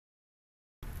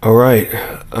Alright,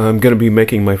 I'm going to be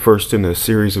making my first in a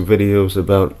series of videos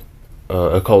about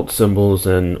occult symbols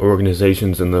and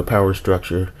organizations and the power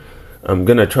structure. I'm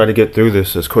going to try to get through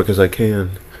this as quick as I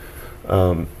can.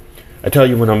 I tell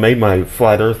you, when I made my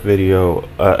Flat Earth video,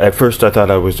 at first I thought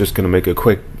I was just going to make a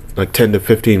quick, like 10 to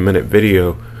 15 minute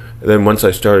video. And then once I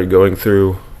started going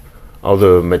through all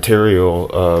the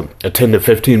material, a 10 to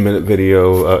 15 minute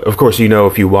video, of course, you know,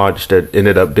 if you watched it,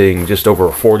 ended up being just over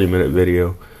a 40-minute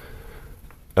video.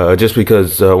 Just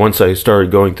because once I started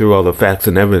going through all the facts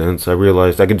and evidence, I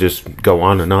realized I could just go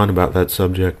on and on about that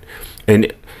subject.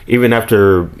 And even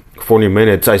after 40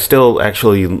 minutes, I still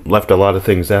actually left a lot of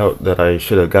things out that I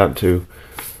should have got to.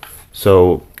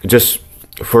 So just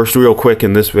first, real quick,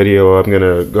 in this video, I'm going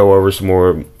to go over some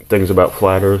more things about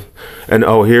Flat Earth. And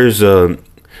oh, here's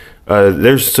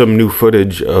there's some new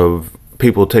footage of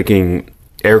people taking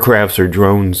aircrafts or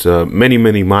drones many,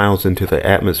 many miles into the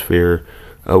atmosphere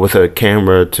with a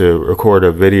camera to record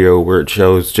a video where it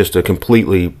shows just a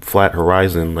completely flat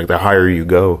horizon, like the higher you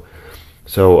go.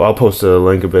 So I'll post a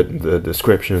link of it in the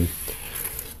description.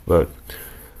 But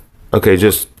okay,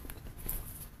 just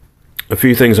a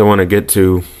few things I want to get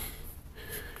to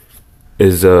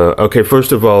is okay,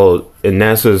 first of all, in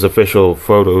NASA's official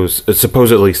photos, it's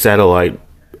supposedly satellite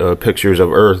pictures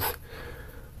of Earth,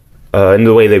 and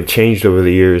the way they've changed over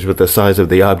the years with the size of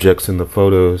the objects in the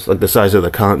photos, like the size of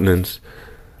the continents.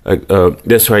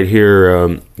 This right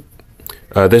here,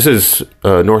 this is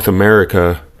North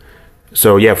America.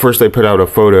 So yeah, first they put out a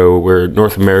photo where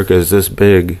North America is this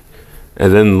big,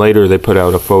 and then later they put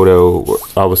out a photo where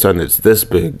all of a sudden it's this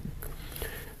big.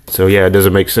 So yeah, it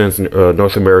doesn't make sense.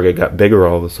 North America got bigger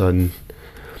all of a sudden.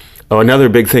 Oh, another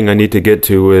big thing I need to get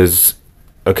to is,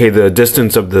 okay, the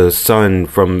distance of the sun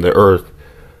from the Earth.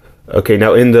 Okay,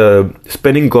 now in the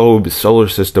spinning globe solar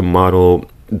system model,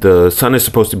 the sun is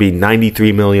supposed to be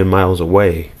 93 million miles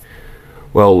away.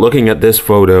 Well, looking at this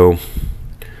photo,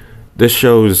 this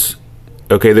shows,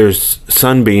 okay, there's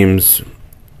sunbeams,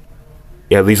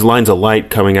 yeah, these lines of light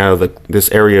coming out of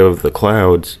this area of the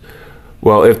clouds.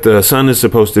 Well, if the sun is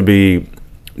supposed to be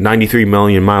 93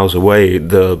 million miles away,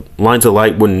 the lines of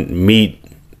light wouldn't meet,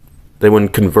 they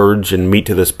wouldn't converge and meet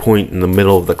to this point in the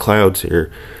middle of the clouds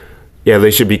here. Yeah,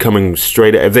 they should be coming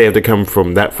straight, if they have to come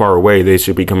from that far away, they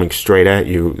should be coming straight at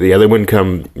you. Yeah, they wouldn't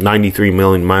come 93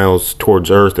 million miles towards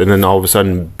Earth and then all of a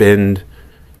sudden bend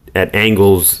at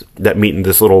angles that meet in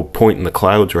this little point in the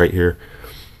clouds right here.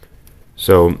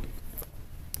 So,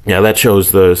 yeah, that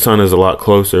shows the sun is a lot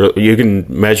closer. You can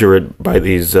measure it by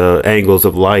these angles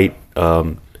of light.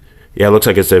 Yeah, it looks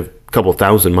like it's a couple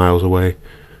thousand miles away.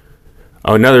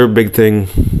 Another big thing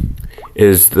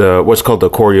is what's called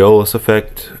the Coriolis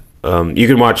effect. You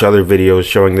can watch other videos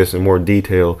showing this in more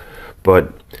detail,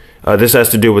 but this has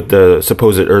to do with the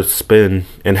supposed Earth's spin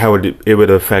and how it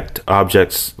would affect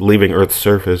objects leaving Earth's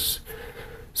surface.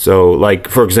 So, like,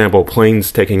 for example,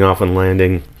 planes taking off and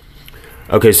landing.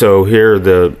 Okay, so here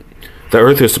the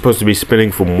Earth is supposed to be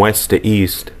spinning from west to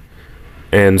east,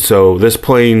 and so this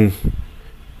plane,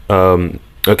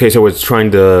 okay, so it's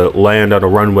trying to land on a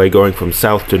runway going from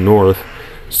south to north,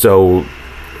 so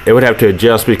it would have to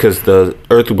adjust because the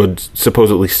Earth would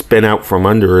supposedly spin out from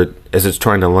under it as it's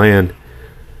trying to land.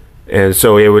 And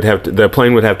so it would have to, the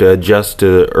plane would have to adjust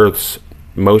to Earth's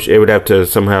motion. It would have to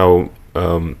somehow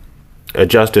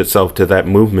adjust itself to that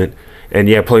movement. And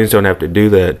yeah, planes don't have to do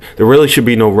that. There really should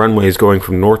be no runways going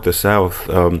from north to south.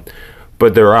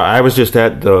 But there are. I was just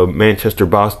at the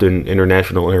Manchester-Boston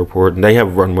International Airport, and they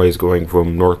have runways going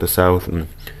from north to south. And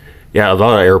yeah, a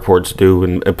lot of airports do,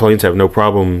 and planes have no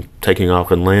problem taking off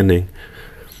and landing.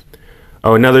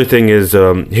 Oh, another thing is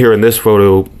here in this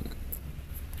photo,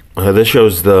 this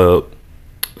shows the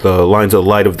lines of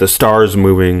light of the stars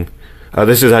moving.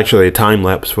 This is actually a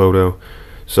time-lapse photo.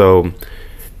 So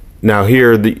now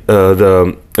here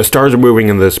the stars are moving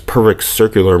in this perfect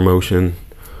circular motion.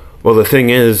 Well, the thing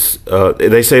is,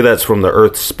 they say that's from the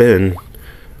Earth's spin.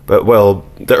 But, well,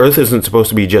 the Earth isn't supposed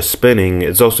to be just spinning.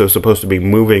 It's also supposed to be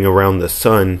moving around the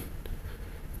sun.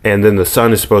 And then the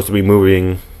sun is supposed to be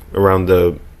moving around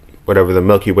the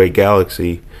Milky Way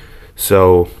galaxy.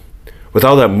 So, with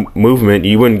all that movement,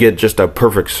 you wouldn't get just a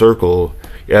perfect circle.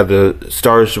 Yeah, the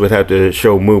stars would have to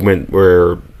show movement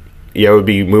where, yeah, it would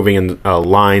be moving in a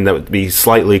line that would be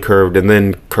slightly curved and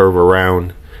then curve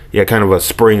around. Yeah, kind of a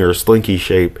spring or slinky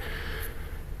shape.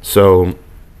 So,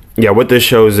 yeah, what this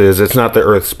shows is it's not the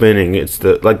Earth spinning. It's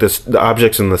the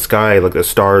objects in the sky, like the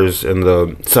stars and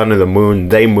the sun and the moon.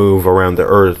 They move around the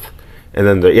Earth, and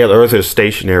then the Earth is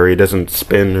stationary. It doesn't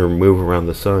spin or move around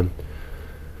the sun.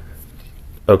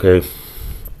 Okay.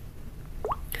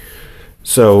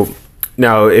 So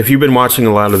Now, if you've been watching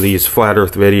a lot of these flat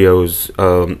Earth videos,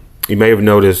 you may have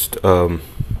noticed,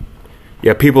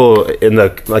 yeah, people in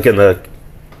these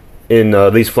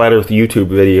flat Earth YouTube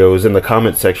videos, in the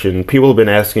comment section, people have been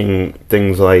asking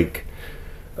things like,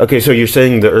 okay, so you're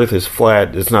saying the Earth is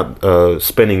flat, it's not a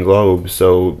spinning globe.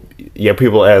 So yeah,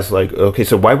 people ask like, okay,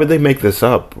 so why would they make this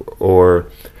up? Or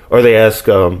they ask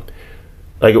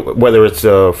like whether it's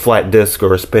a flat disc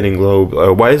or a spinning globe,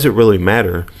 why does it really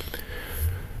matter?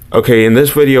 Okay, in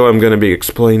this video I'm going to be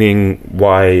explaining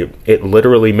why it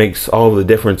literally makes all the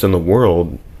difference in the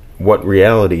world what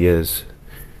reality is.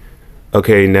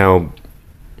 Okay, now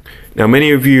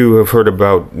many of you have heard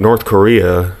about North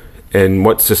Korea and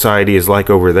what society is like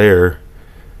over there,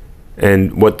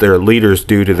 and what their leaders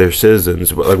do to their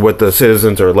citizens, like what the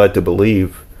citizens are led to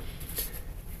believe.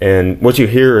 And what you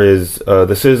hear is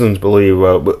the citizens believe,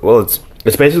 well,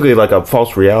 it's basically like a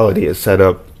false reality is set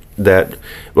up that,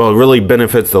 well, it really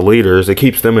benefits the leaders. It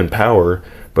keeps them in power,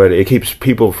 but it keeps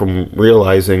people from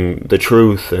realizing the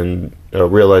truth and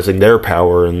realizing their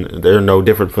power, and they're no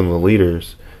different from the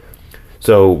leaders.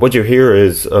 So what you hear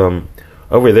is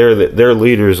over there, their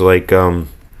leaders, like, okay,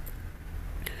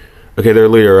 their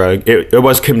leader, it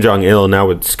was Kim Jong-il, now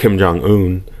it's Kim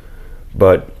Jong-un.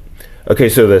 But, okay,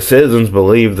 so the citizens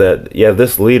believe that, yeah,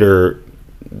 this leader,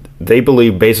 they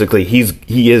believe basically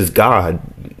he is God.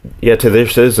 Yeah, to their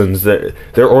citizens, that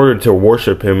they're ordered to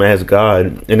worship him as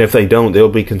God, and if they don't, they'll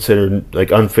be considered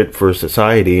like unfit for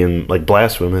society and like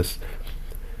blasphemous.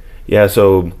 Yeah,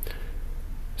 so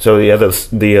yeah,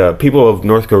 the people of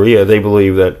North Korea, they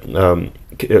believe that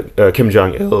Kim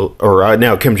Jong-il, or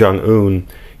now Kim Jong-un,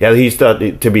 yeah, he's thought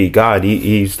to be God.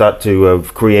 He's thought to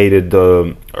have created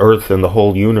the Earth and the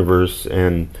whole universe,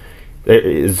 and it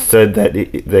is said that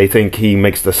they think he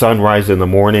makes the sun rise in the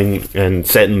morning and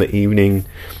set in the evening.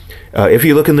 If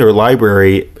you look in their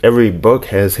library, every book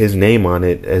has his name on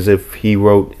it, as if he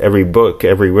wrote every book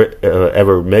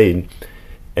ever made.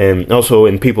 And also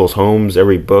in people's homes,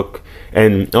 every book,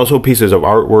 and also pieces of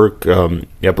artwork,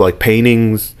 like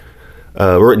paintings,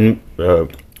 written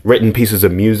pieces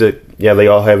of music. Yeah, they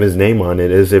all have his name on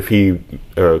it, as if he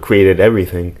created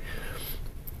everything.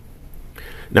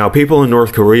 Now, people in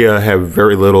North Korea have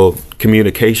very little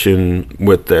communication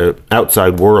with the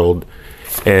outside world,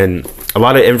 and a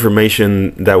lot of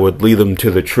information that would lead them to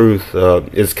the truth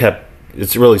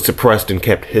it's really suppressed and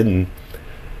kept hidden.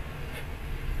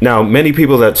 Now, many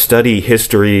people that study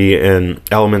history and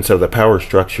elements of the power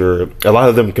structure, a lot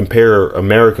of them compare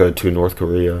America to North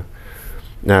Korea.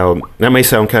 Now, that may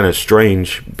sound kind of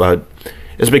strange, but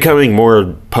it's becoming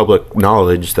more public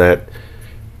knowledge that,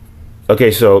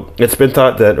 okay, so it's been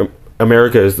thought that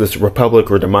America is this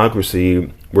republic or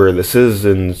democracy where the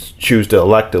citizens choose to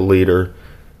elect a leader.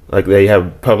 Like, they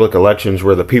have public elections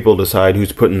where the people decide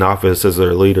who's put in office as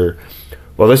their leader.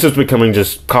 Well, this is becoming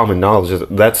just common knowledge.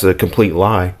 That's a complete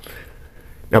lie.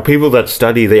 Now, people that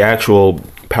study the actual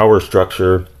power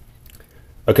structure,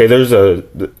 okay, there's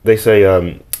this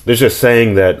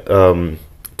saying that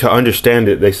to understand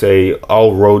it, they say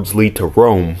all roads lead to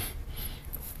Rome.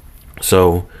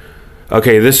 So,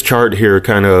 okay, this chart here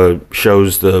kind of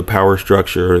shows the power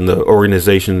structure and the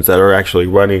organizations that are actually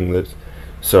running this.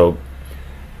 So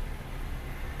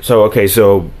okay,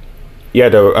 so yeah,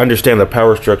 to understand the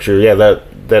power structure, yeah,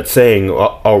 that saying,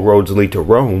 all roads lead to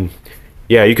Rome,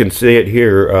 yeah, you can see it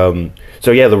here.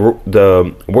 So yeah,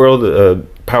 the world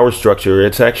power structure,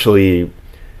 it's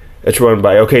run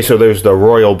by, okay, so there's the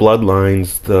royal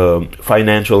bloodlines, the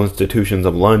financial institutions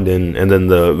of London, and then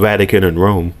the Vatican and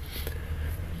Rome.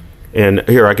 And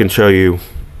here I can show you.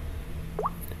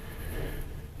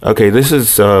 Okay, this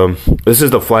is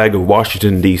the flag of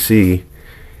Washington, D.C.,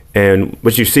 and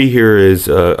what you see here is,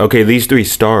 okay, these three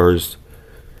stars,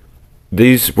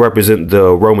 these represent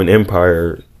the Roman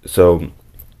Empire. So,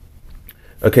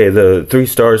 okay, the three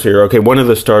stars here, okay, one of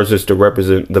the stars is to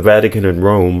represent the Vatican and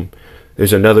Rome.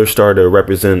 There's another star to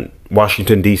represent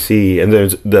Washington, D.C., and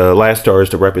there's the last star is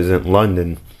to represent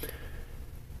London.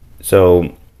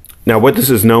 So, now what this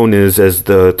is known as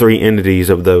the three entities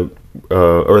of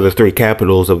or the three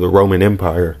capitals of the Roman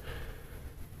Empire.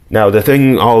 Now, the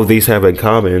thing all of these have in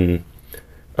common,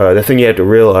 the thing you have to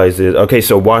realize is, okay,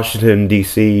 so Washington,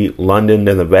 D.C., London,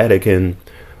 and the Vatican,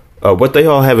 what they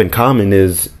all have in common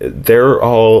is they're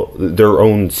all their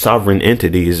own sovereign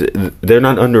entities. They're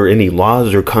not under any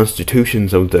laws or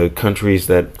constitutions of the countries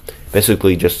that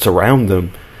basically just surround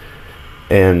them.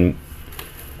 And,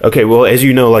 okay, well, as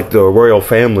you know, like the royal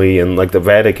family and like the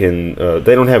Vatican,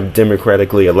 they don't have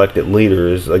democratically elected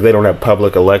leaders. Like, they don't have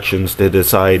public elections to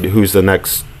decide who's the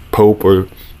next pope or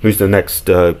who's the next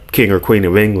king or queen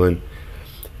of England.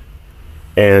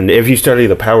 And if you study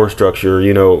the power structure,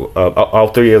 you know, all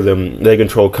three of them, they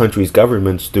control countries'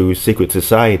 governments through secret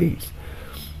societies.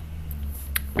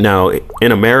 Now,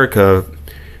 in America,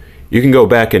 you can go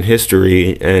back in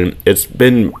history, and it's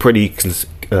been pretty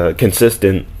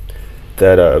consistent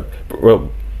that,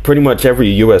 well, pretty much every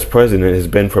U.S. president has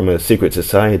been from a secret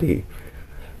society.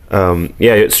 Yeah,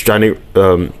 it's trying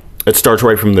to, it starts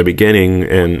right from the beginning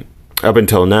and up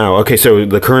until now. Okay, so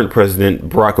the current president,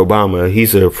 Barack Obama,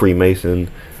 he's a Freemason.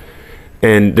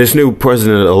 And this new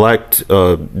president-elect,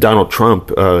 Donald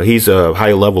Trump, he's a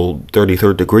high-level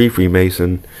 33rd degree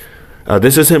Freemason.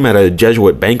 This is him at a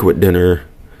Jesuit banquet dinner.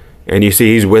 And you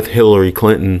see he's with Hillary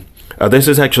Clinton. This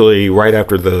is actually right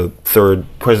after the third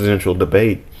presidential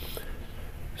debate.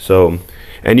 So,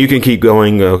 and you can keep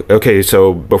going. Okay,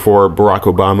 so before Barack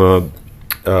Obama,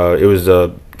 it was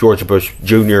George Bush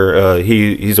Jr.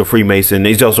 He's a Freemason.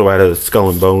 He's also at a Skull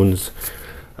and Bones.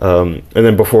 And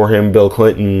then before him, Bill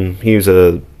Clinton, he was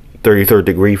a 33rd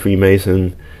degree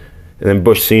Freemason. And then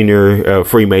Bush Sr.,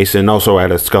 Freemason, also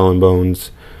at a Skull and Bones.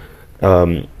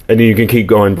 And then you can keep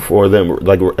going before them,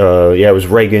 like, yeah, it was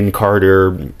Reagan,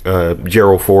 Carter,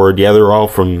 Gerald Ford. Yeah, they're all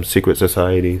from secret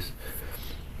societies.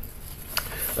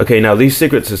 Okay, now these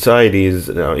secret societies,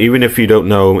 even if you don't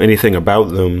know anything about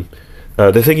them,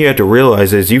 the thing you have to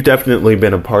realize is you've definitely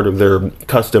been a part of their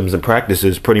customs and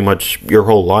practices pretty much your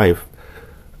whole life.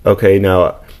 Okay,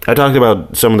 now, I talked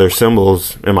about some of their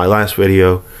symbols in my last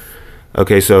video.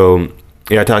 Okay, so,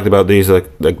 yeah, I talked about these,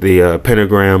 like the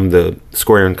pentagram, the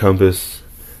square and compass.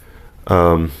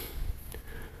 Oh,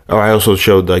 I also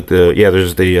showed, like,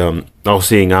 there's the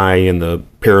all-seeing eye and the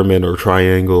pyramid or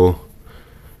triangle.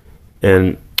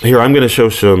 And here, I'm going to show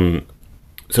some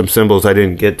symbols I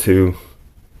didn't get to.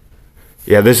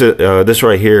 Yeah, this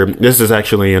right here, this is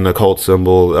actually an occult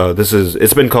symbol.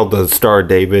 It's been called the Star of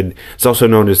David. It's also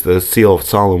known as the Seal of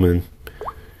Solomon.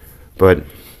 But,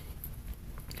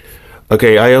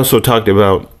 okay, I also talked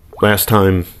about last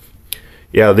time,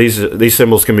 yeah, these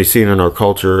symbols can be seen in our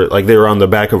culture. Like, they're on the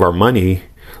back of our money.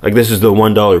 Like, this is the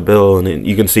 $1 bill, and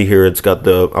you can see here it's got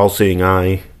the all-seeing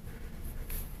eye.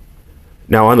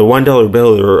 Now, on the $1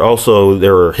 bill,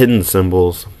 there are hidden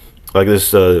symbols, like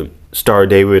this Star of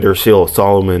David or Seal of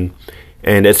Solomon,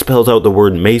 and it spells out the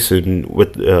word Mason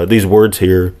with these words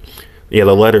here. Yeah,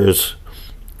 the letters.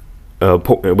 The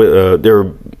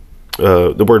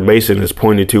word Mason is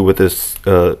pointed to with this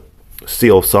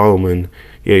Seal of Solomon.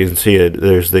 Yeah, you can see it.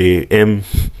 There's the M-A-S-O-N.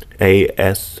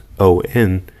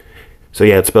 So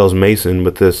yeah, it spells Mason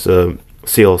with this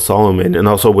Seal of Solomon, and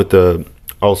also with the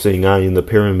all-seeing eye in the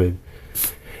pyramid.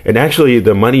 And actually,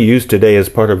 the money used today is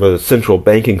part of a central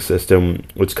banking system,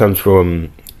 which comes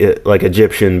from like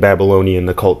Egyptian, Babylonian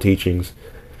occult teachings.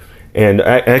 And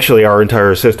actually, our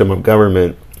entire system of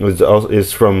government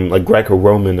is from like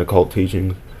Greco-Roman occult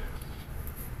teachings.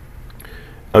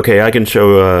 Okay, I can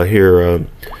show here.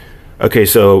 Okay,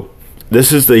 so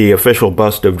this is the official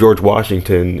bust of George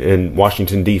Washington in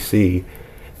Washington, D.C.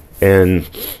 And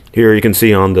here you can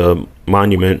see on the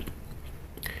monument,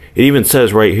 it even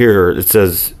says right here, it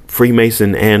says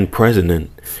Freemason and President,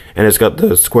 and it's got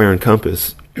the square and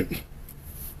compass.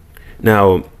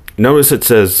 Now, notice it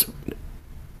says,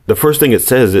 the first thing it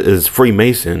says is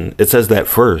Freemason. It says that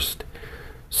first.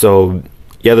 So,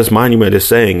 yeah, this monument is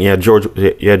saying,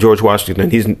 George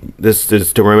Washington, this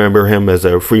is to remember him as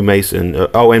a Freemason.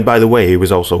 Oh, and by the way, he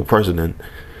was also president.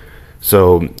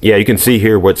 So, yeah, you can see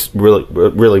here what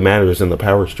really matters in the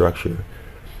power structure.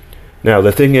 Now,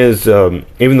 the thing is,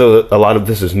 even though a lot of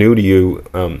this is new to you,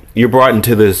 you're brought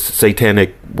into this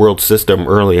satanic world system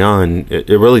early on. It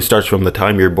really starts from the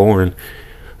time you're born.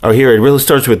 Oh, here, it really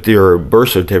starts with your birth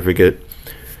certificate.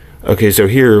 Okay, so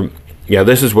here, yeah,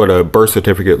 this is what a birth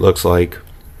certificate looks like.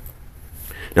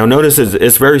 Now, notice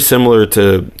it's very similar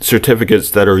to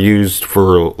certificates that are used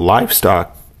for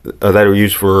livestock, that are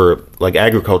used for, like,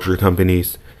 agriculture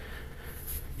companies.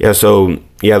 Yeah, so,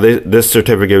 yeah, this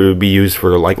certificate would be used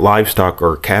for, like, livestock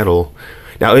or cattle.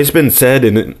 Now, it's been said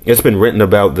and it's been written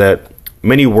about that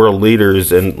many world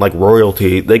leaders and, like,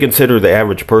 royalty, they consider the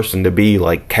average person to be,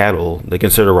 like, cattle. They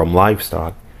consider them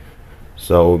livestock.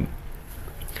 So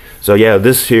yeah,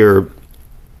 this here,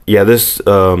 yeah, this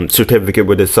certificate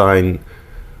would assign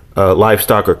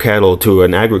livestock or cattle to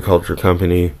an agriculture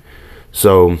company.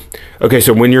 So, okay,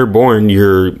 so when you're born,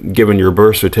 you're given your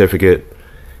birth certificate,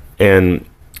 and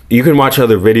you can watch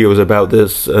other videos about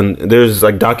this, and there's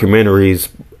like documentaries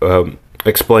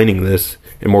explaining this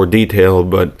in more detail.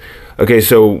 But okay,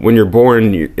 so when you're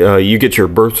born, you get your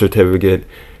birth certificate,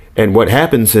 and what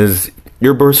happens is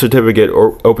your birth certificate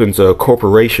opens a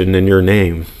corporation in your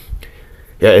name.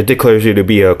 Yeah, it declares you to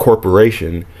be a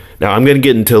corporation. Now I'm going to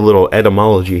get into a little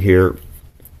etymology here.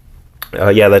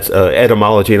 Yeah, that's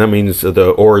etymology, and that means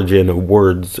the origin of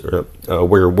words,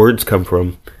 where words come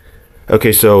from.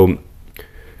 Okay, so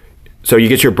you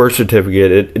get your birth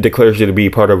certificate. It declares you to be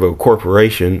part of a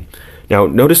corporation. Now,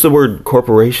 notice the word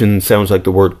corporation sounds like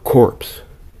the word corpse.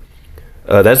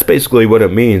 That's basically what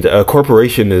it means. A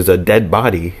corporation is a dead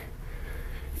body.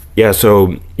 Yeah,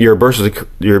 so your birth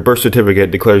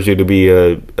certificate declares you to be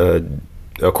a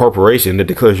corporation. It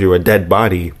declares you a dead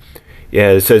body.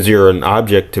 Yeah, it says you're an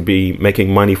object to be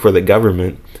making money for the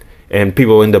government, and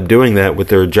people end up doing that with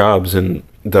their jobs, and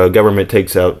the government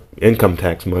takes out income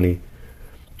tax money.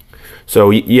 So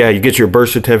yeah, you get your birth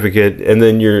certificate, and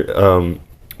then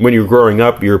when you're growing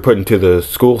up, you're put into the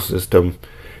school system.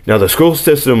 Now, the school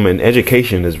system and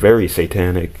education is very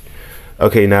satanic.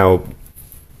 Okay, now,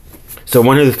 so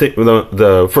one of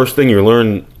the first thing you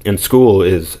learn in school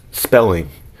is spelling.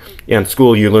 Yeah, in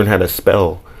school you learn how to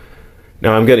spell.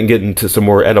 Now I'm going to get into some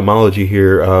more etymology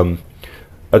here.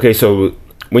 Okay, so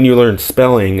when you learn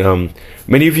spelling,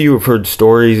 many of you have heard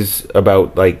stories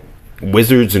about like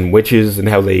wizards and witches and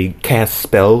how they cast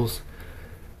spells.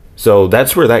 So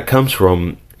that's where that comes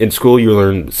from. In school you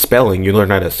learn spelling, you learn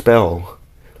how to spell.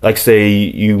 Like, say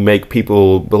you make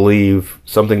people believe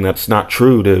something that's not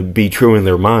true to be true in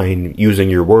their mind using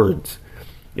your words.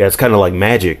 Yeah, it's kind of like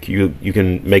magic. You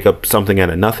can make up something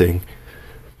out of nothing.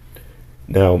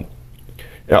 Now,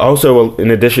 also,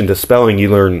 in addition to spelling, you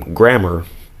learn grammar.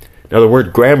 Now, the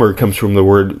word grammar comes from the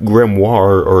word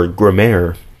grimoire or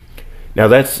grammaire. Now,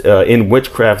 that's in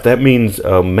witchcraft, that means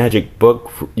a magic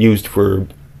book used for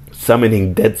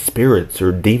summoning dead spirits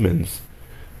or demons.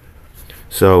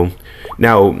 So,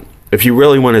 now, if you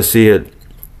really want to see it,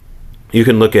 you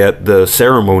can look at the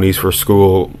ceremonies for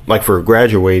school, like for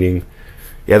graduating.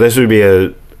 Yeah, this would be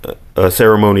a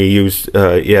ceremony used.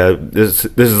 Yeah, this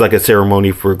is like a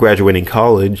ceremony for graduating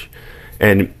college.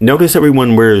 And notice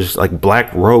everyone wears like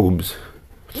black robes.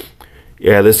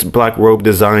 Yeah, this black robe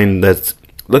design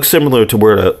looks similar to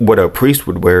what a priest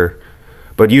would wear,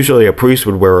 but usually a priest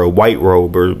would wear a white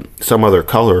robe or some other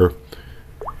color.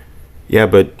 Yeah,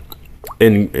 but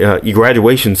in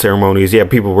graduation ceremonies, yeah,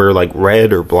 people wear like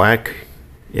red or black.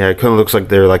 Yeah, it kind of looks like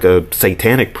they're like a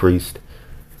satanic priest.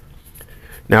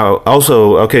 Now,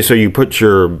 also, okay, so you put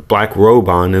your black robe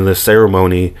on in this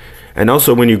ceremony, and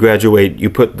also when you graduate, you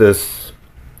put this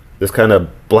kind of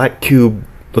black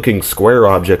cube-looking square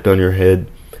object on your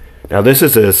head. Now, this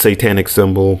is a satanic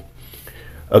symbol.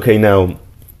 Okay, now,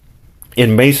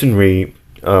 in masonry,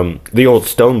 the old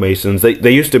stonemasons,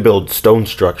 they used to build stone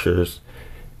structures,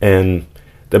 and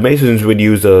the masons would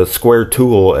use a square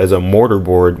tool as a mortar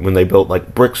board when they built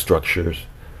like brick structures.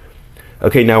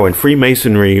 Okay, now in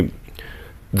Freemasonry,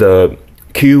 the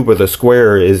cube or the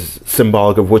square is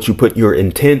symbolic of what you put your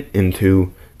intent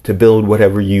into to build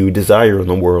whatever you desire in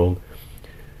the world.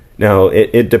 Now,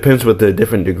 it depends with the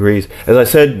different degrees. As I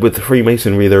said, with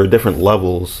Freemasonry, there are different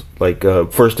levels. Like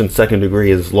first and second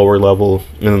degree is lower level,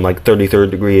 and then like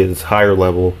 33rd degree is higher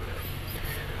level.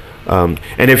 And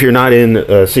if you're not in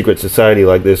a secret society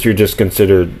like this, you're just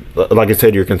considered, like I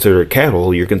said, you're considered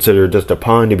cattle. You're considered just a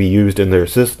pawn to be used in their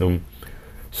system.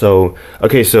 So,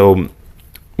 okay, so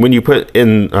when you put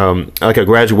in like a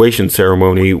graduation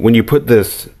ceremony, when you put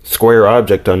this square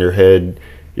object on your head,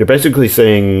 you're basically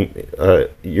saying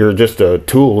you're just a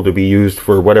tool to be used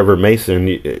for whatever mason,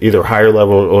 either higher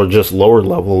level or just lower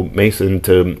level mason,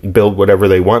 to build whatever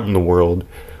they want in the world,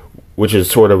 which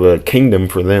is sort of a kingdom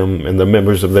for them and the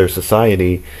members of their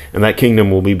society, and that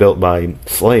kingdom will be built by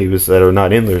slaves that are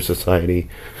not in their society.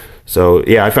 So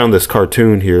yeah, I found this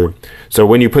cartoon here. So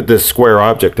when you put this square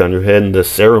object on your head in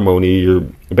this ceremony, you're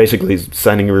basically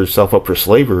signing yourself up for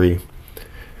slavery.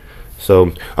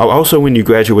 So also when you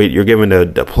graduate, you're given a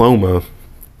diploma.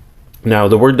 Now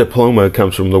the word diploma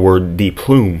comes from the word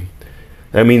deplume.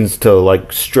 That means to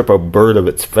like strip a bird of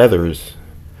its feathers.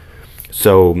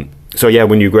 So yeah,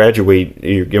 when you graduate,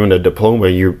 you're given a diploma,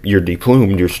 you're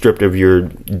deplumed, you're stripped of your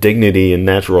dignity and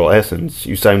natural essence.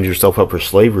 You signed yourself up for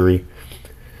slavery.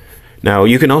 Now,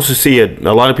 you can also see it,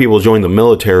 a lot of people join the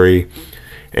military,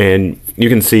 and you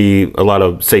can see a lot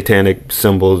of satanic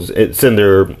symbols. It's in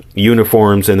their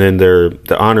uniforms and in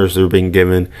the honors they're being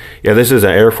given. Yeah, this is an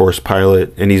Air Force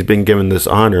pilot, and he's been given this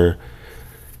honor.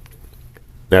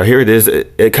 Now, here it is.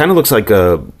 It kind of looks like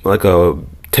a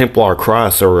Templar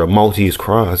cross or a Maltese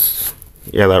cross.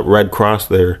 Yeah, that red cross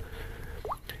there.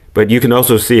 But you can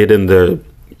also see it in their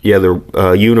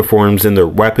uniforms and their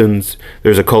weapons.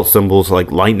 There's occult symbols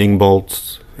like lightning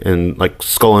bolts and like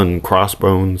skull and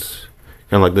crossbones,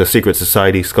 kind of like the secret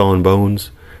society skull and bones.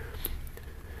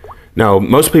 Now,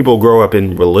 most people grow up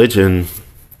in religion,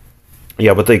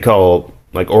 yeah, what they call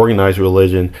like organized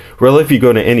religion. Well, if you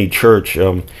go to any church,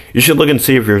 you should look and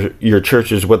see if your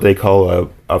church is what they call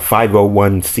a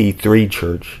 501c3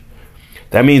 church.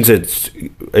 That means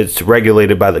it's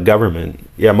regulated by the government.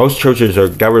 Yeah, most churches are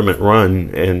government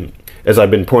run, and as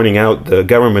I've been pointing out, the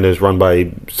government is run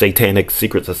by satanic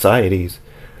secret societies.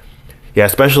 Yeah,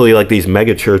 especially like these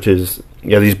mega churches.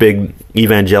 Yeah, these big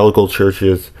evangelical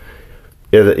churches.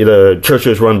 Yeah, the church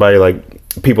is run by like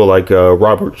people like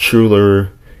Robert Schuller,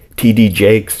 T.D.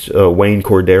 Jakes, Wayne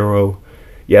Cordero.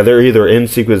 Yeah, they're either in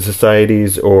secret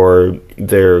societies or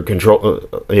they're controlled.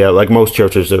 Yeah, like most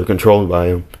churches, they're controlled by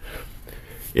them.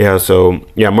 Yeah, so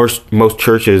yeah, most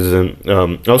churches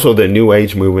and also the New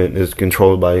Age movement is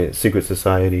controlled by secret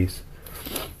societies.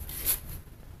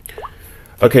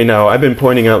 Okay, now I've been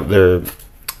pointing out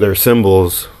their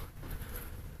symbols.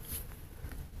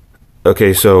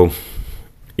 Okay, so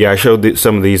yeah, I showed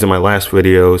some of these in my last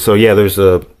video. So yeah, there's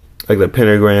like the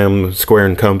pentagram, square,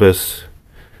 and compass.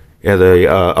 Yeah, the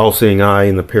all-seeing eye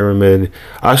and the pyramid.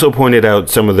 I also pointed out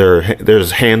some of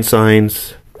there's hand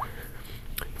signs.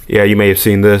 Yeah, you may have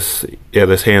seen this. Yeah,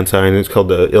 this hand sign. It's called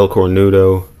the Il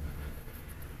Cornuto.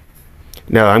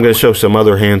 Now, I'm going to show some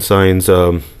other hand signs.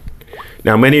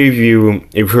 Now, many of you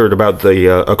have heard about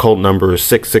the occult number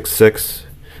 666.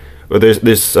 Well, there's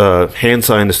this hand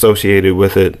sign associated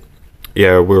with it.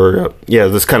 Yeah, yeah,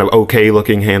 this kind of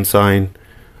okay-looking hand sign.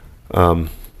 But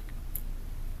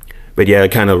yeah,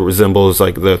 it kind of resembles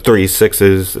like the 3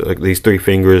 6s, like these 3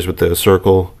 fingers with the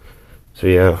circle. So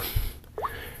yeah.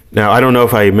 Now, I don't know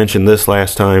if I mentioned this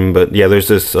last time, but yeah, there's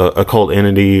this occult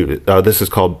entity. This is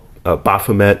called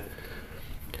Baphomet.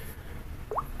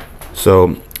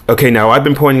 So, okay, now I've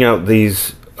been pointing out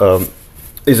these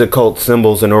occult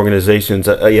symbols and organizations.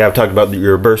 Yeah, I've talked about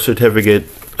your birth certificate,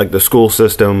 like the school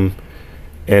system,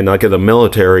 and like the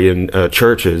military and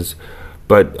churches.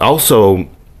 But also,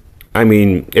 I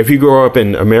mean, if you grow up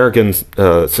in American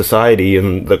society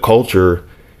and the culture,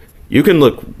 you can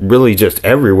look really just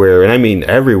everywhere, and I mean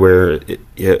everywhere,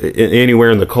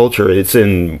 anywhere in the culture. It's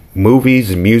in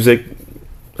movies, music,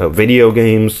 video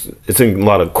games. It's in a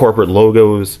lot of corporate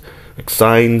logos, like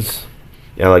signs,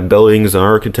 yeah, like buildings and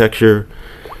architecture.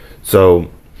 So,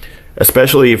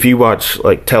 especially if you watch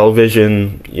like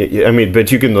television, I mean, but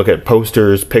you can look at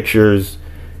posters, pictures,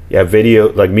 yeah,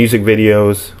 video, like music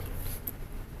videos.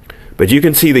 But you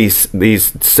can see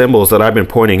these symbols that I've been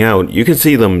pointing out. You can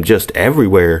see them just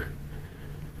everywhere.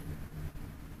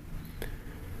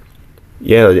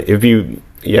 Yeah, in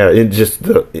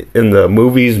the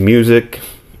movies, music,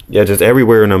 yeah, just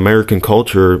everywhere in American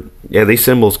culture, yeah, these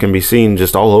symbols can be seen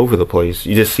just all over the place.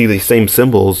 You just see these same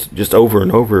symbols just over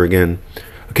and over again.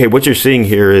 Okay, what you're seeing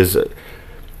here is,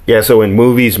 yeah, so in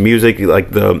movies, music,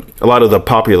 like a lot of the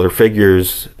popular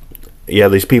figures, yeah,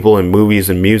 these people in movies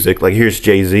and music, like here's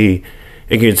Jay-Z,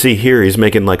 and you can see here he's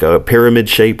making like a pyramid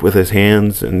shape with his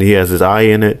hands, and he has his eye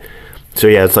in it. So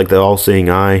yeah, it's like the all-seeing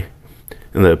eye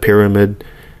and the pyramid.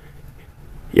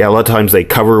 Yeah, a lot of times they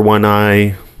cover one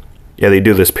eye. Yeah, they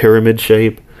do this pyramid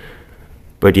shape.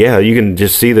 But yeah, you can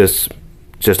just see this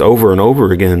just over and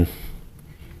over again.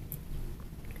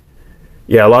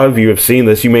 Yeah, a lot of you have seen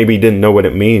this. You maybe didn't know what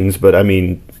it means, but I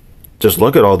mean, just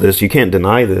look at all this. You can't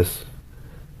deny this.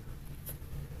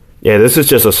 Yeah, this is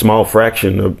just a small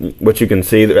fraction of what you can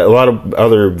see. A lot of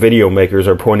other video makers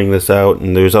are pointing this out,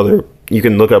 and there's other, you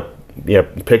can look up, yeah,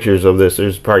 pictures of this.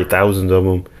 There's probably thousands of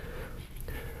them.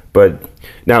 But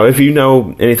now, if you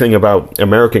know anything about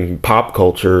American pop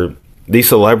culture, these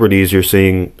celebrities you're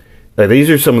seeing,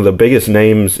 these are some of the biggest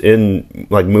names in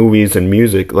like movies and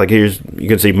music. Like you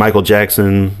can see Michael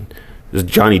Jackson, there's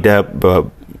Johnny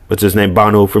Depp, what's his name,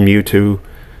 Bono from U2.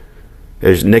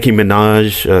 There's Nicki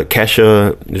Minaj,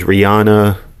 Kesha, there's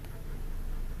Rihanna,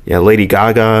 yeah, Lady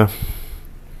Gaga.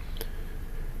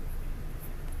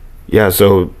 Yeah,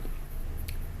 so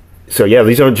yeah,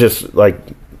 these aren't just like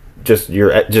just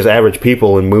average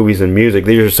people in movies and music.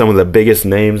 These are some of the biggest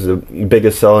names, the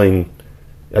biggest selling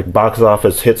like box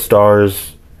office hit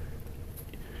stars.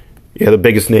 Yeah, the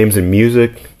biggest names in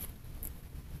music.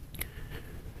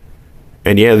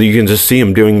 And yeah, you can just see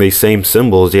them doing these same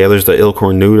symbols. Yeah, there's the Il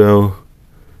Cornuto.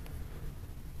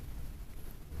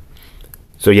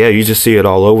 So yeah, you just see it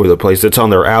all over the place. It's on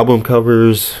their album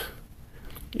covers.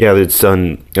 Yeah, it's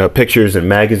on pictures in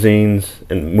magazines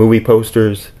and movie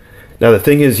posters. Now the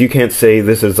thing is, you can't say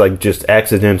this is like just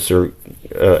accidental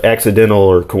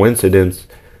or coincidence,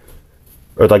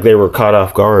 or like they were caught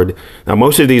off guard. Now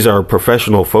most of these are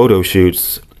professional photo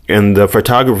shoots, and the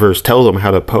photographers tell them how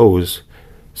to pose.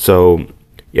 So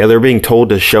yeah, they're being told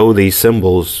to show these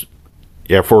symbols,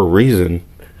 yeah, for a reason.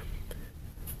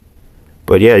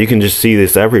 But yeah, you can just see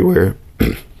this everywhere.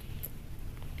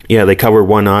 Yeah, they cover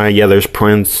one eye. Yeah, there's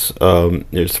Prince.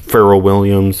 There's Pharrell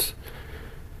Williams.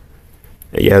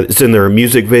 Yeah, it's in their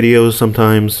music videos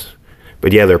sometimes.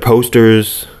 But yeah, their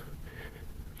posters.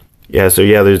 Yeah, so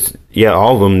yeah, there's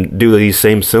all of them do these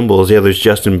same symbols. Yeah, there's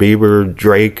Justin Bieber,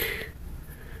 Drake.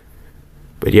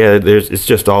 But yeah, it's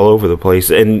just all over the place.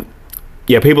 And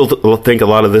yeah, people think a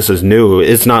lot of this is new.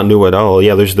 It's not new at all.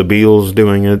 Yeah, there's the Beatles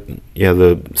doing it. Yeah,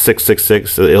 the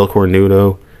 666, the Il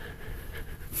Cornuto.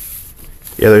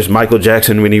 Yeah, there's Michael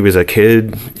Jackson when he was a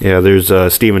kid. Yeah, there's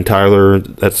Steven Tyler.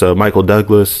 That's Michael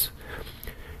Douglas.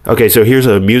 Okay, so here's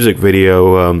a music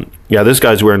video. Yeah, this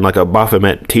guy's wearing like a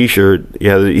Baphomet t-shirt.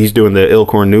 Yeah, he's doing the Il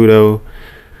Cornuto.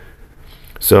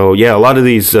 So yeah, a lot of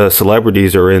these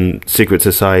celebrities are in secret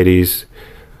societies.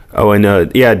 Oh, and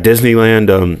yeah,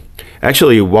 Disneyland.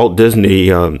 Actually, Walt Disney,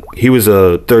 he was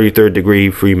a 33rd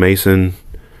degree Freemason.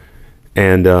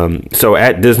 And so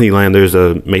at Disneyland, there's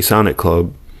a Masonic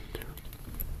club.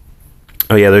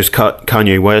 Oh yeah, there's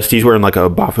Kanye West. He's wearing like a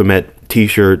Baphomet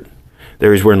t-shirt.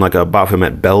 There he's wearing like a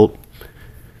Baphomet belt.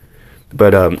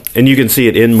 But and you can see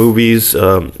it in movies.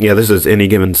 Yeah, this is Any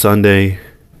Given Sunday.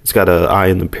 It's got an eye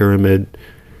in the pyramid.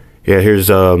 Yeah, here's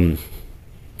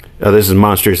this is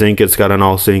Monsters Inc. It's got an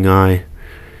all-seeing eye.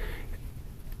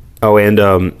 Oh, and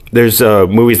there's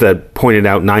movies that pointed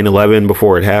out 9/11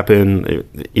 before it happened.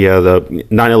 Yeah, the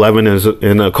 9/11 is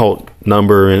an occult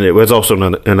number, and it was also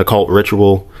an occult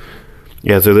ritual.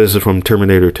 Yeah, so this is from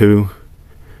Terminator 2.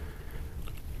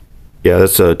 Yeah,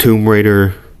 that's a Tomb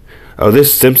Raider. Oh,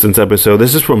 this Simpsons episode,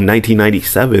 this is from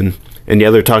 1997. And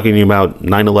yeah, they're talking about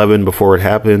 9/11 before it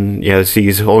happened. Yeah, see,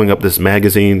 he's holding up this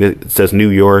magazine that says New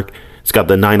York. It's got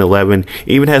the 9/11.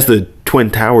 It even has the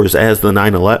Twin Towers as the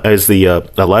 9/11, as the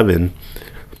 11.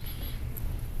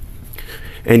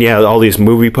 And yeah, all these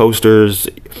movie posters.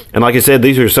 And like I said,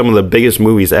 these are some of the biggest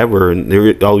movies ever. And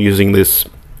they're all using this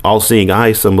all-seeing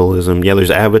eye symbolism. Yeah, there's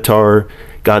Avatar,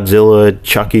 Godzilla,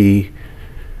 Chucky.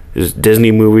 There's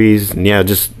Disney movies. And yeah,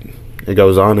 just it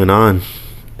goes on and on.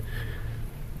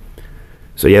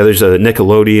 So yeah, there's a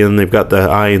Nickelodeon. They've got the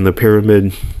eye in the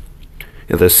pyramid.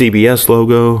 Yeah, the CBS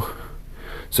logo.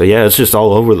 So yeah, it's just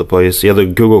all over the place. Yeah, the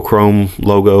Google Chrome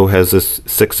logo has this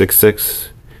 666.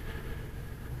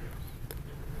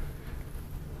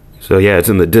 So yeah, it's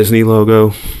in the Disney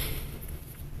logo.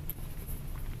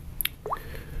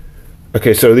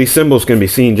 Okay, so these symbols can be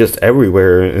seen just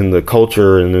everywhere in the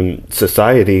culture and in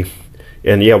society.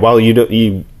 And yeah, while you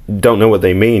don't know what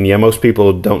they mean, yeah, most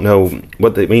people don't know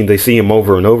what they mean. They see them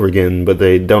over and over again, but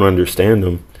they don't understand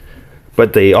them.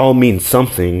 But they all mean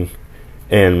something.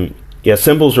 And yeah,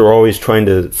 symbols are always trying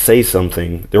to say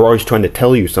something. They're always trying to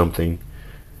tell you something.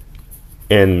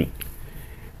 And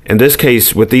in this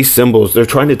case, with these symbols, they're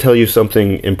trying to tell you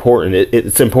something important.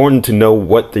 It's important to know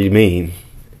what they mean.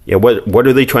 Yeah, what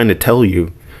are they trying to tell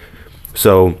you?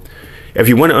 So, if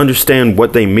you want to understand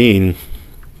what they mean,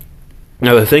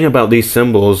 now the thing about these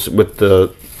symbols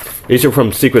these are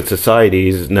from secret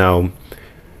societies. Now,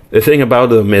 the thing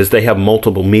about them is they have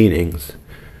multiple meanings.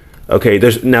 Okay,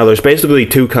 there's basically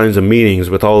two kinds of meanings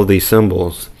with all of these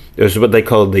symbols. There's what they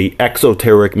call the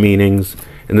exoteric meanings,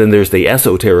 and then there's the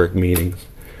esoteric meanings.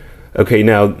 Okay,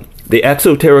 now the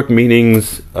exoteric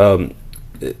meanings,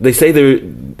 they say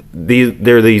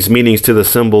they're these meanings to the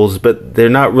symbols, but they're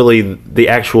not really the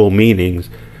actual meanings.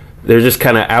 They're just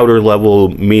kind of outer level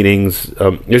meanings.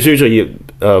 There's usually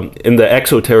in the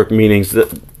exoteric meanings,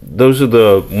 those are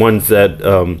the ones that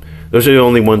those are the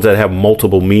only ones that have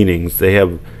multiple meanings. They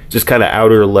have just kind of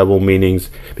outer level meanings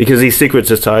because these secret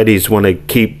societies want to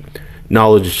keep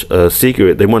knowledge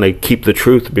secret. They want to keep the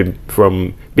truth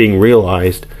from being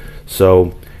realized.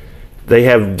 So they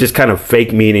have just kind of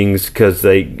fake meanings because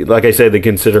they, like I said, they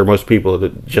consider most people to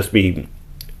just be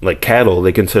like cattle.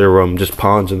 They consider them just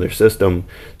pawns in their system.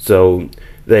 So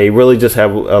they really just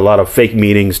have a lot of fake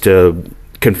meanings to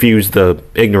confuse the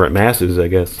ignorant masses, I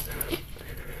guess.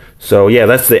 So yeah,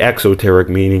 that's the exoteric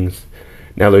meanings.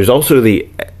 Now there's also the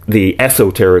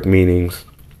esoteric meanings.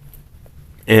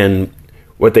 And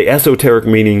what the esoteric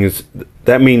meanings,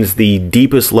 that means the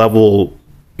deepest level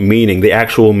meaning, the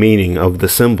actual meaning of the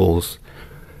symbols.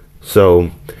 So,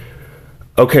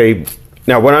 okay,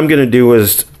 now what I'm going to do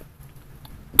is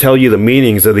tell you the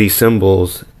meanings of these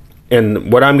symbols,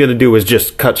 and what I'm going to do is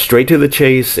just cut straight to the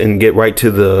chase and get right to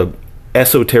the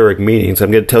esoteric meanings. I'm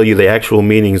going to tell you the actual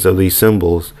meanings of these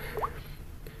symbols.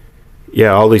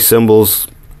 Yeah, all these symbols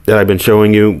that I've been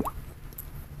showing you.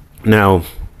 Now,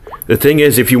 the thing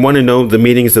is, if you want to know the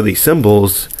meanings of these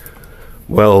symbols,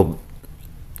 well,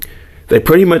 they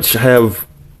pretty much have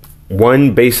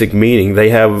one basic meaning.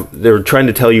 They're trying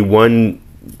to tell you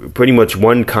pretty much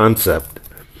one concept.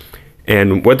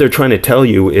 And what they're trying to tell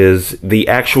you is the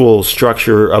actual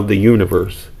structure of the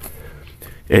universe.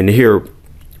 And here,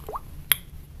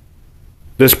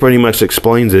 this pretty much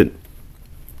explains it.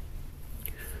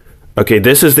 Okay,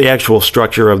 this is the actual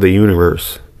structure of the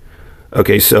universe.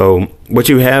 Okay, so what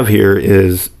you have here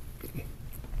is,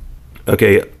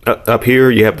 okay, up here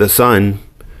you have the sun.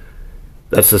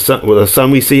 That's the sun, well, the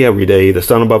sun we see every day, the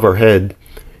sun above our head.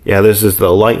 Yeah, this is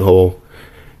the light hole.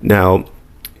 Now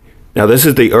this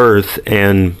is the Earth,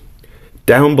 and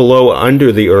down below,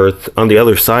 under the Earth, on the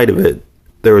other side of it,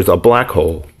 there is a black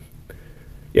hole.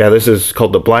 Yeah, this is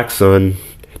called the black sun.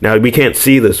 Now, we can't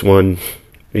see this one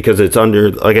because it's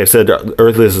under, like I said,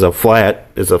 Earth is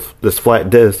this flat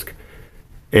disk.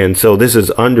 And so this is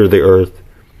under the Earth.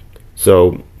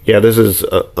 So, yeah, this is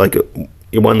like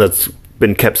one that's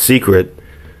been kept secret.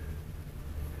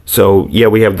 So, yeah,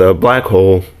 we have the black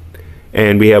hole,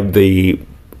 and we have the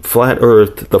flat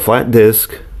Earth, the flat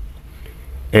disk,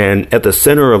 and at the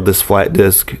center of this flat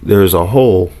disk, there's a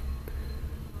hole.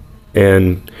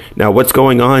 And now what's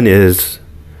going on is,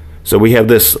 so we have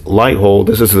this light hole,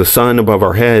 this is the sun above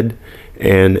our head,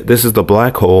 and this is the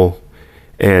black hole,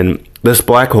 and this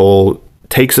black hole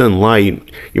takes in light.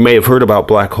 You may have heard about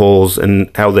black holes and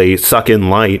how they suck in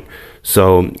light.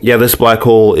 So yeah, this black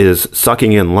hole is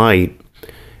sucking in light.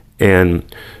 And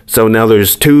so now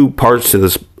there's two parts to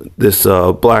this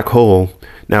black hole.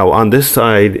 Now on this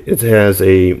side, it has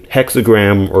a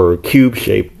hexagram or cube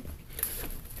shape.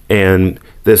 And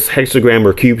this hexagram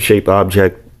or cube shaped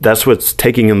object, that's what's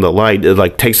taking in the light. It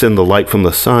like takes in the light from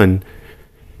the sun.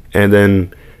 And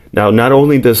then now not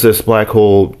only does this black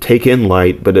hole take in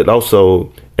light, but it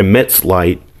also emits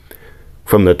light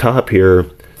from the top here.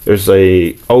 There's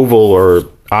a oval or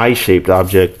eye-shaped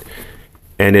object,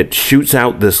 and it shoots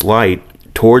out this light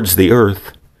towards the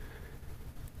Earth.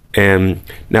 And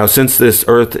now since this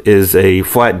Earth is a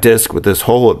flat disk with this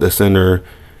hole at the center,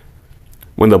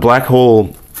 when the black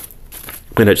hole,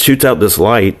 when it shoots out this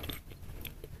light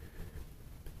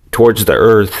towards the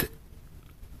Earth,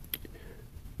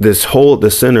 this hole at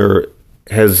the center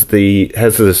has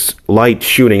this light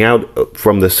shooting out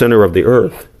from the center of the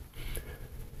Earth.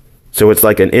 So it's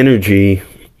like an energy.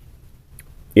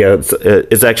 Yeah,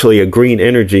 it's actually a green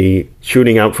energy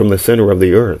shooting out from the center of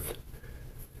the Earth.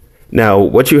 Now,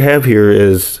 what you have here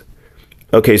is,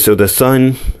 okay, so the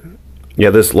sun, yeah,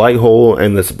 this light hole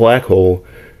and this black hole,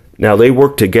 now they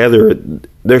work together.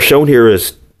 They're shown here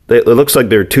as, it looks like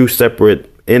they're two separate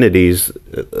entities.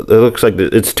 It looks like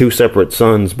it's two separate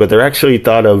suns, but they're actually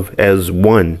thought of as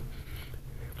one.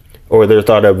 Or they're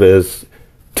thought of as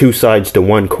two sides to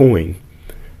one coin.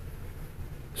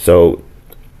 So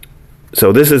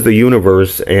this is the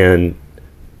universe, and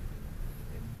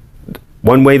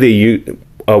one way they use,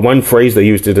 one phrase they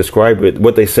use to describe it,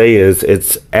 what they say is,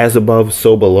 it's as above,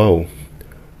 so below,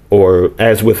 or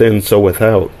as within, so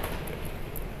without.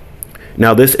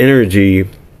 Now this energy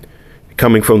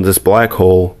coming from this black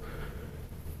hole,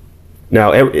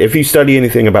 now if you study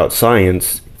anything about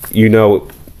science, you know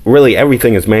really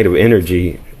everything is made of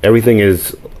energy. Everything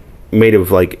is made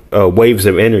of like waves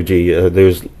of energy.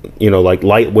 There's, you know, like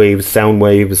light waves, sound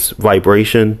waves,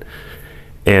 vibration.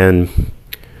 And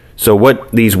so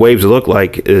what these waves look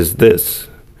like is this.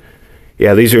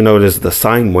 Yeah, these are known as the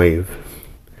sine wave.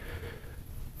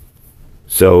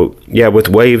 So yeah, with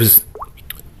waves,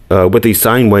 with these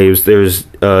sine waves, there's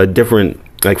different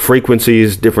like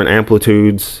frequencies, different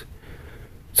amplitudes.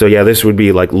 So yeah, this would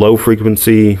be like low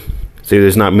frequency. See,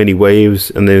 there's not many waves,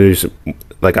 and then there's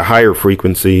like a higher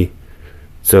frequency.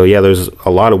 So yeah, there's a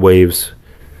lot of waves.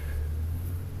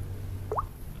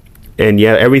 And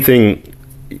yeah, everything,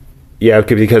 yeah,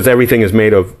 because everything is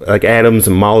made of like atoms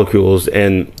and molecules,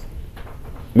 and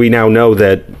we now know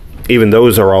that even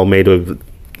those are all made of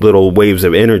little waves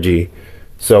of energy.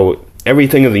 So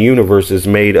everything in the universe is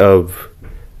made of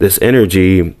this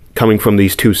energy coming from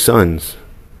these two suns.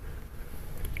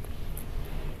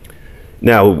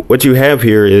 Now, what you have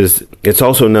here is, it's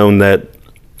also known that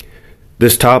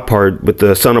this top part with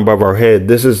the sun above our head,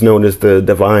 this is known as the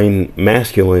divine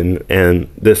masculine, and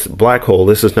this black hole,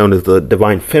 this is known as the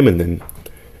divine feminine.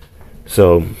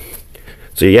 So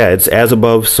yeah, it's as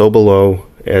above, so below,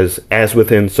 as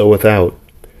within, so without.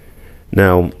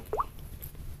 Now,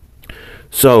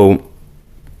 so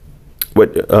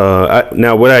what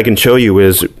I can show you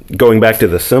is, going back to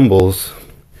the symbols,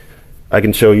 I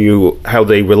can show you how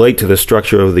they relate to the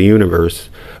structure of the universe.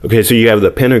 Okay, so you have the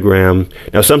pentagram.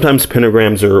 Now, sometimes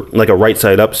pentagrams are like a right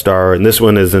side up star, and this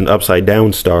one is an upside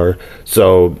down star.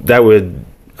 So that would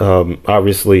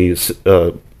obviously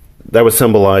that would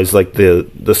symbolize like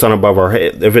the sun above our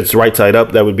head. If it's right side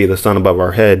up, that would be the sun above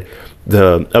our head.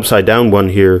 The upside down one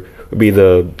here would be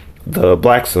the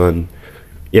black sun.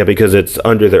 Yeah, because it's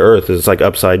under the earth. It's like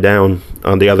upside down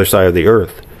on the other side of the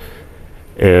earth.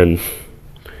 And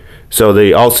so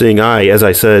the all-seeing eye, as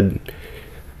I said,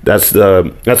 that's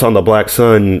on the black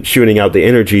sun shooting out the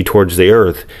energy towards the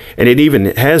earth. And it even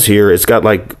has here, it's got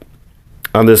like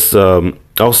on this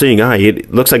all-seeing eye,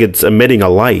 it looks like it's emitting a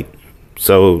light.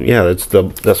 So yeah,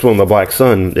 that's from the black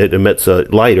sun. It emits a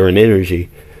light or an energy.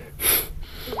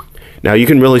 Now you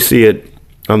can really see it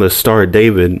on the Star of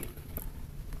David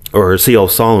or Seal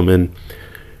of Solomon.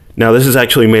 Now this is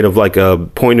actually made of like a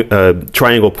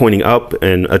triangle pointing up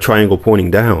and a triangle pointing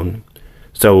down.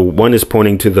 So one is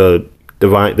pointing to the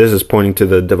divine, this is pointing to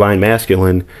the divine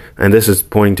masculine, and this is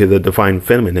pointing to the divine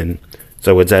feminine.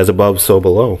 So it's as above, so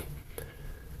below.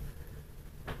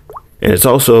 And it's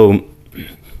also,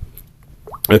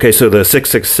 okay, so the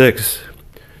 666,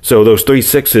 so those 3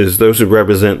 6s, those would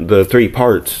represent the 3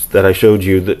 parts that I showed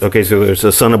you. Okay, so there's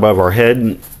the sun above our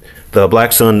head, the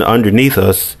black sun underneath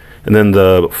us, and then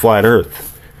the flat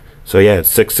earth. So yeah, it's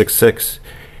 666.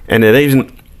 And it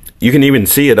even, you can even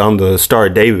see it on the Star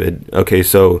of David. Okay,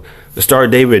 so the Star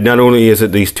of David, not only is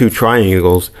it these 2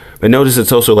 triangles, but notice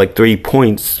it's also like 3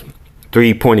 points,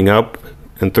 3 pointing up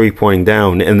and 3 pointing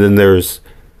down. And then there's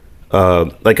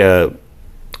like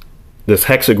this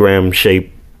hexagram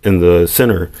shape in the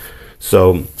center.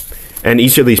 So, and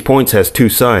each of these points has 2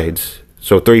 sides.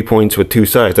 So 3 points with 2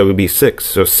 sides, that would be 6.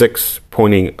 So 6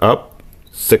 pointing up,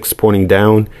 6 pointing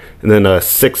down, and then a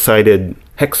 6-sided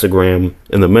hexagram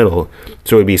in the middle.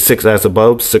 So it would be 6 as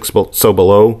above, 6 so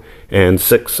below, and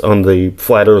 6 on the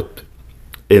flat earth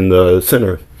in the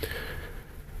center.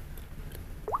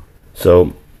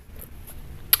 So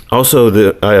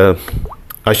also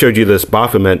I showed you this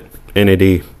Baphomet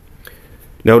entity.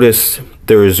 Notice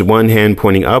there is one hand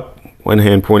pointing up, one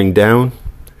hand pointing down.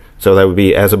 So that would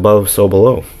be as above, so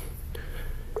below.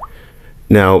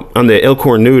 Now, on the El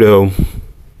Cornudo,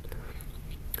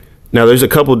 now there's a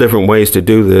couple different ways to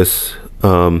do this.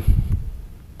 Yeah,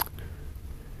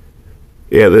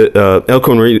 the El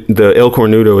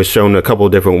Cornudo is shown a couple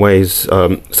different ways.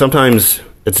 Sometimes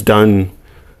it's done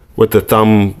with the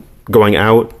thumb going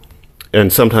out,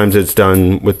 and sometimes it's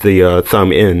done with the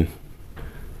thumb in.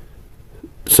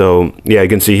 So yeah, you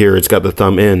can see here it's got the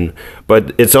thumb in,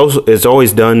 but it's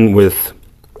always done with,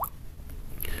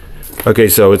 okay,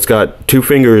 so it's got 2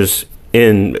 fingers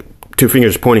in, 2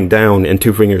 fingers pointing down, and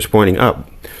 2 fingers pointing up.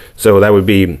 So that would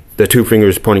be the 2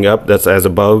 fingers pointing up, that's as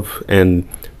above, and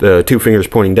the 2 fingers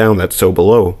pointing down, that's so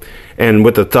below. And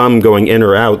with the thumb going in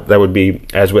or out, that would be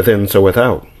as within, so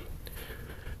without.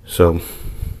 So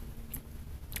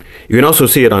you can also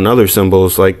see it on other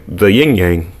symbols like the yin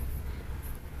yang.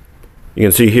 You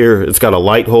can see here it's got a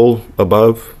light hole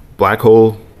above, black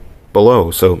hole below.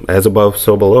 So as above,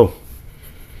 so below.